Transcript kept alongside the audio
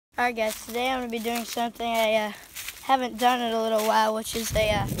Alright guys, today I'm going to be doing something I haven't done in a little while, which is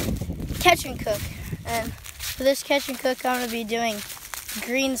a catch and cook. And for this catch and cook, I'm going to be doing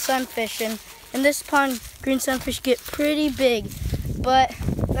green sunfish. And in this pond, green sunfish get pretty big, but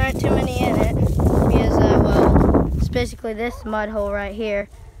there aren't too many in it because, well, it's basically this mud hole right here.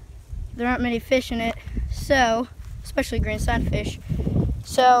 There aren't many fish in it, so, especially green sunfish.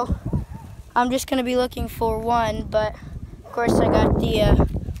 So, I'm just going to be looking for one, but of course I got the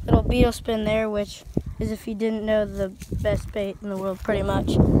little beetle spin there, which is, if you didn't know, the best bait in the world pretty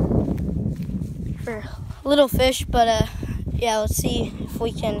much for little fish. But yeah, let's see if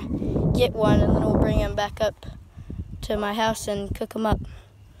we can get one, and then we'll bring him back up to my house and cook him up.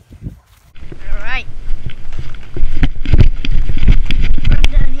 Alright, run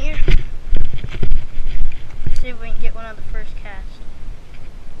down here, see if we can get one on the first cast.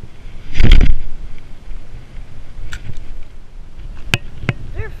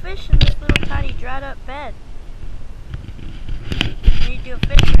 Fish in this little tiny dried up bed. I need to do a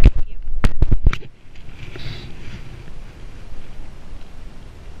fish rescue.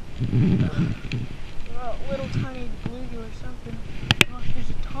 Oh, little tiny bluegill or something. Oh, there's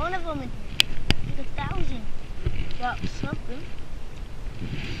a ton of them in here. Like 1,000. Got something.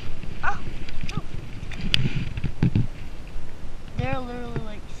 Oh, oh. They're literally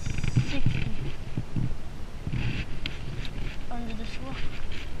like 60 under this rock.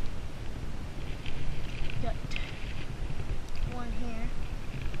 Got one here.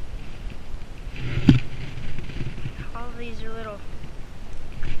 All of these are little.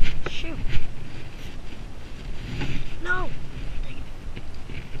 Shoot. No! Dang it.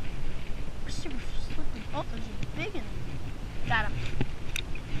 We're super slipping. Oh, there's a big one. Got him.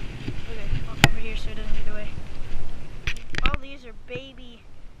 Okay, walk over here so he doesn't get away. All these are baby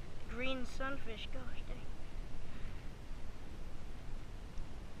green sunfish. Gosh dang.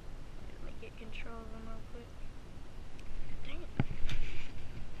 Let me get control of them real quick. Dang it.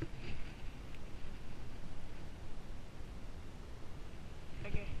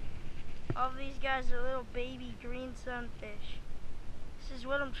 Okay. All of these guys are little baby green sunfish. This is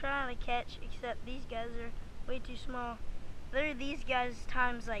what I'm trying to catch, except these guys are way too small. There are these guys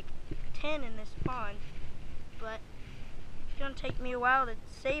times like 10 in this pond, but it's gonna take me a while to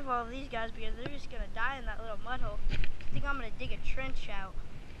save all of these guys because they're just gonna die in that little mud hole. I think I'm gonna dig a trench out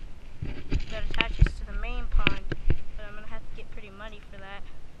that attaches to the main pond, but I'm gonna have to get pretty muddy for that.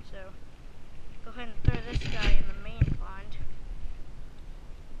 So go ahead and throw this guy in the main pond.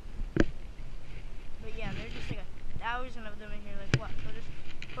 But yeah, there's just like 1,000 of them in here. Like what? So I'll just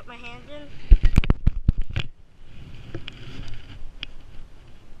put my hand in.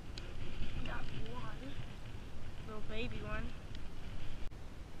 Got one little baby one.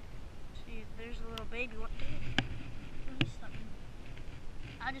 See, there's a little baby one. Give me something.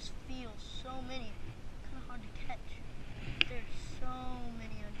 I just feel so many. Kind of hard to catch. There's so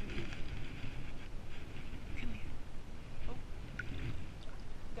many under here. Come here. Oh.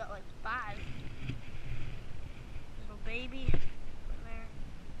 Got like 5. Little baby in there.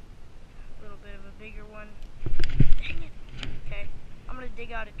 A little bit of a bigger one. Dang it. Okay. I'm going to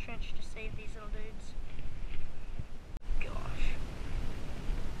dig out a trench to save these little dudes. Gosh.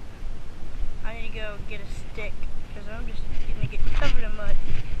 I need to go get a stick, because I'm just going to get covered in mud.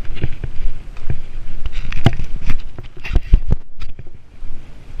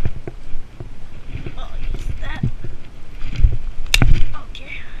 Oh, use that.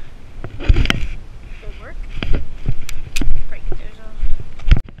 Okay. Should work. Break those off.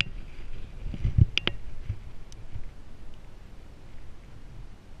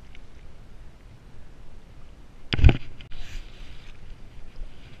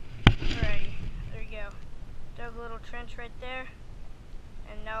 Alrighty, there you go. Dug a little trench right there,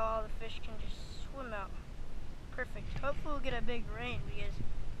 and now all the fish can just swim out. Perfect. Hopefully we'll get a big rain because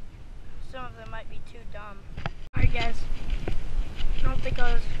some of them might be too dumb. Alright guys, I don't think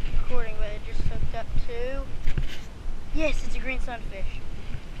I was recording, but it just hooked up to... Yes, it's a green sunfish.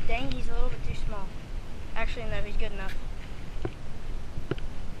 Dang, he's a little bit too small. Actually, no, he's good enough.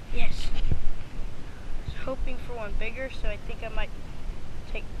 Yes. I was hoping for one bigger, so I think I might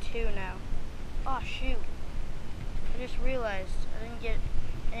take 2 now. Oh shoot. I just realized I didn't get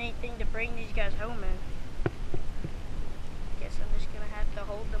anything to bring these guys home in. Guess I'm just gonna have to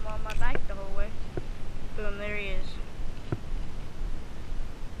hold them on my back the whole way. Boom, there he is.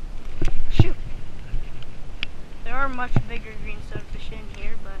 Shoot! There are much bigger green sunfish in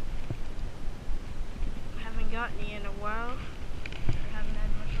here, but I haven't gotten any in a while. I haven't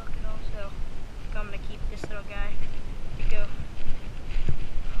had much luck at all, so I'm gonna keep this little guy to go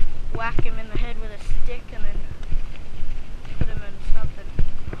whack him in the head with a stick and then put him in something,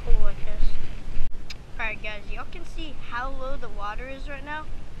 a hole Alright guys, y'all can see how low the water is right now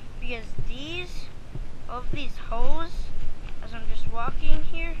because all of these holes, as I'm just walking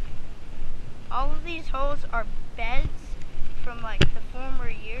here, all of these holes are beds from like the former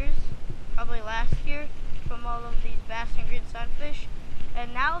years, probably last year, from all of these bass and green sunfish.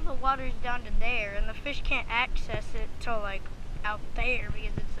 And now the water's down to there and the fish can't access it till like out there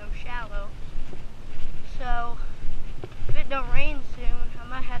because it's so shallow. So if it don't rain soon, I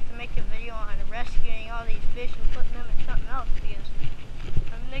might have to make a video on rescuing all these fish and putting them in something else because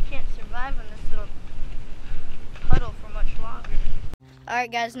they can't survive in this little puddle for much longer.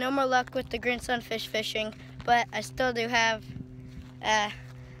 Alright guys, no more luck with the green sunfish fishing, but I still do have that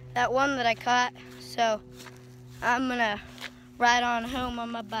one that I caught, so I'm gonna ride on home on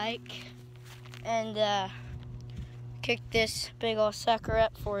my bike and kick this big old sucker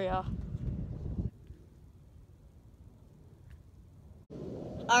up for y'all.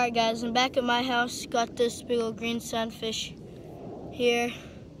 Alright guys, I'm back at my house. Got this big old green sunfish here.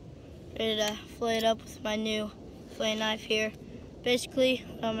 Ready to fillet it up with my new fillet knife here. Basically,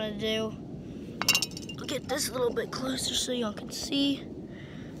 what I'm gonna do, I'll get this a little bit closer so y'all can see.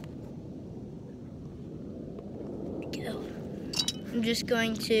 Go. I'm just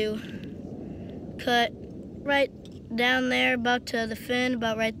going to cut right down there, about to the fin,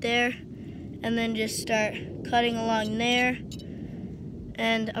 about right there, and then just start cutting along there.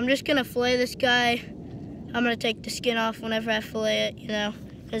 And I'm just gonna fillet this guy. I'm gonna take the skin off whenever I fillet it, you know,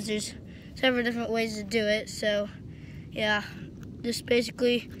 because there's several different ways to do it. So yeah, just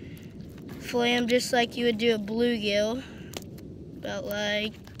basically fillet him just like you would do a bluegill, about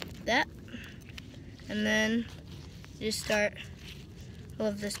like that. And then you just start, I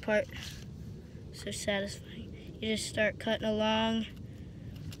love this part, so satisfying. You just start cutting along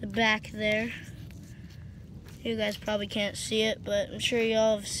the back there. You guys probably can't see it, but I'm sure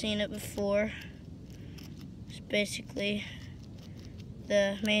y'all have seen it before. It's basically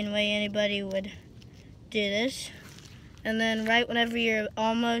the main way anybody would do this. And then right whenever you're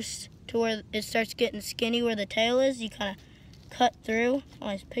almost to where it starts getting skinny where the tail is, you kind of cut through. Oh,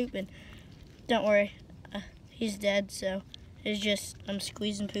 he's pooping. Don't worry, he's dead, so it's just, I'm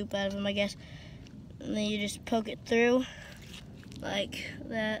squeezing poop out of him, I guess. And then you just poke it through like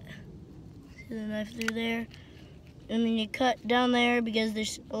that. See the knife through there? And then you cut down there because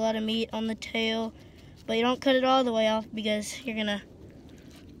there's a lot of meat on the tail, but you don't cut it all the way off because you're gonna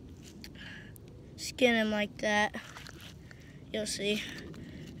skin him like that. You'll see.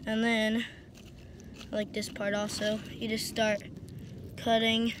 And then, like this part also, you just start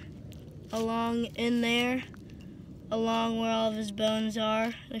cutting along in there, along where all of his bones are.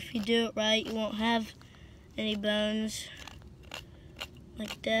 And if you do it right, you won't have any bones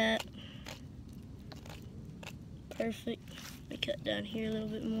like that. Perfect. Let me cut down here a little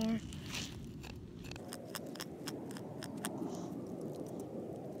bit more.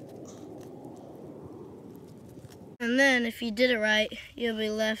 And then if you did it right, you'll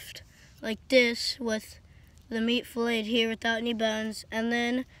be left like this with the meat filleted here without any bones. And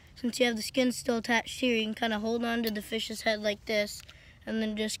then since you have the skin still attached here, you can kind of hold on to the fish's head like this and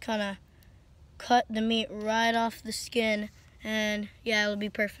then just kind of cut the meat right off the skin, and yeah, it'll be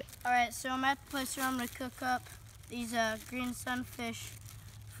perfect. Alright, so I'm at the place where I'm going to cook up these green sunfish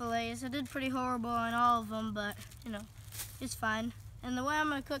fillets. I did pretty horrible on all of them, but you know, it's fine. And the way I'm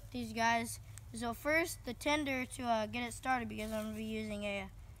going to cook these guys is, so first the tinder to get it started, because I'm going to be using a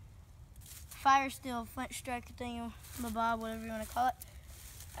fire steel flint striker thing, bob, whatever you want to call it.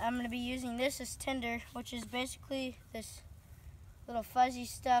 I'm going to be using this as tinder, which is basically this little fuzzy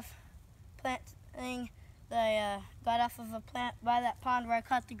stuff plant thing that I got off of a plant by that pond where I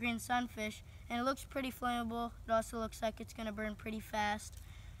caught the green sunfish. And it looks pretty flammable. It also looks like it's going to burn pretty fast.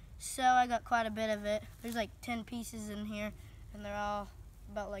 So I got quite a bit of it. There's like 10 pieces in here, and they're all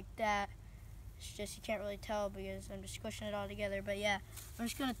about like that. It's just you can't really tell because I'm just squishing it all together. But yeah, I'm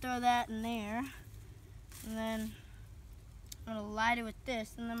just going to throw that in there. And then I'm going to light it with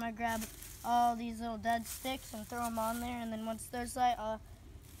this. And then I'm going to grab all these little dead sticks and throw them on there. And then once those light, I'll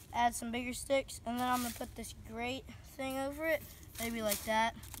add some bigger sticks. And then I'm going to put this grate thing over it. Maybe like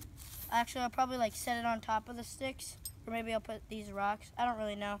that. Actually, I'll probably like set it on top of the sticks, or maybe I'll put these rocks. I don't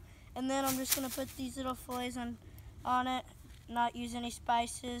really know. And then I'm just gonna put these little fillets on it, not use any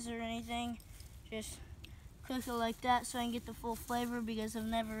spices or anything. Just cook it like that so I can get the full flavor, because I've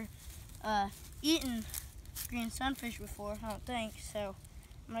never eaten green sunfish before, I don't think. So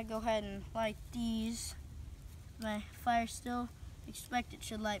I'm gonna go ahead and light these. My fire still, expect it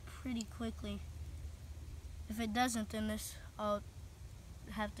should light pretty quickly. If it doesn't, then I'll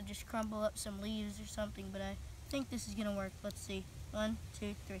have to just crumble up some leaves or something, but I think this is gonna work. Let's see. 1,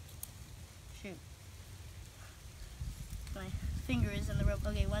 2, 3. Shoot. my finger is in the rope.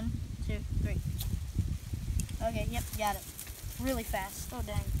 Okay, 1, 2, 3. Okay, yep, got it. Really fast. Oh,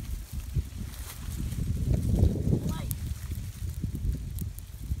 dang. Light.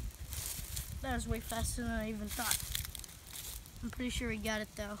 That was way faster than I even thought. I'm pretty sure we got it,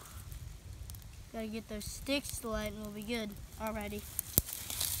 though. Gotta get those sticks to light and we'll be good. Alrighty.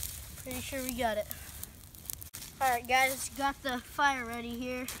 Pretty sure we got it. Alright, guys, got the fire ready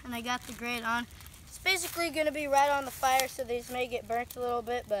here, and I got the grate on. It's basically gonna be right on the fire, so these may get burnt a little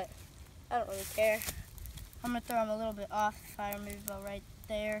bit, but I don't really care. I'm gonna throw them a little bit off the fire, maybe about right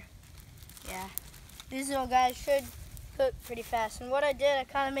there. Yeah. These little guys should cook pretty fast. And what I did, I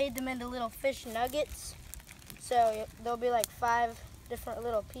kind of made them into little fish nuggets. So there'll be like 5 different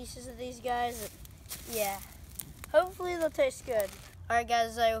little pieces of these guys. Yeah. Hopefully they'll taste good. Alright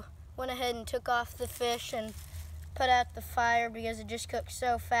guys, I went ahead and took off the fish and put out the fire because it just cooked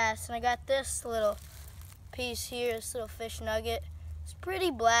so fast. And I got this little piece here, this little fish nugget. It's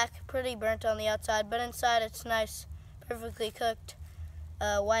pretty black, pretty burnt on the outside, but inside it's nice, perfectly cooked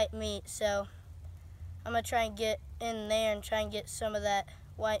white meat. So I'm gonna try and get in there and try and get some of that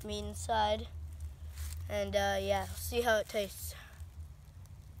white meat inside. And yeah, see how it tastes.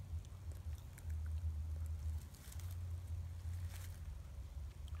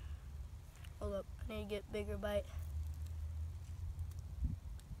 Hold up, I need to get a bigger bite.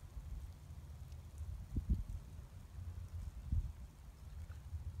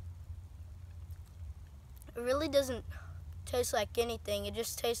 It really doesn't taste like anything. It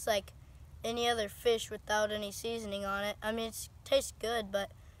just tastes like any other fish without any seasoning on it. I mean, it tastes good,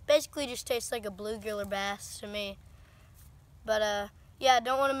 but basically just tastes like a bluegill or bass to me. But yeah, I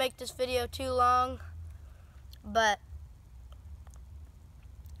don't want to make this video too long, but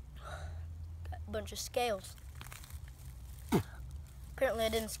got a bunch of scales. Apparently I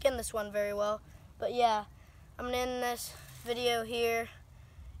didn't skin this one very well, but yeah, I'm gonna end this video here.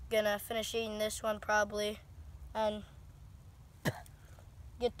 Gonna finish eating this one probably and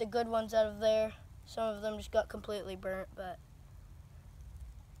get the good ones out of there. Some of them just got completely burnt, but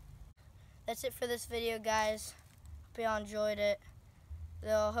that's it for this video, guys. Hope y'all enjoyed it.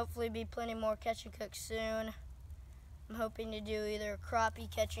 There'll hopefully be plenty more catch and cook soon. I'm hoping to do either a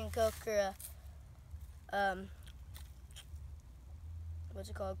crappie catch and cook or a what's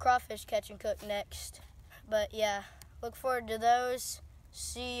it called, crawfish catch and cook next. But yeah, look forward to those.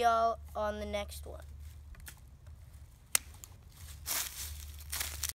 See y'all on the next one.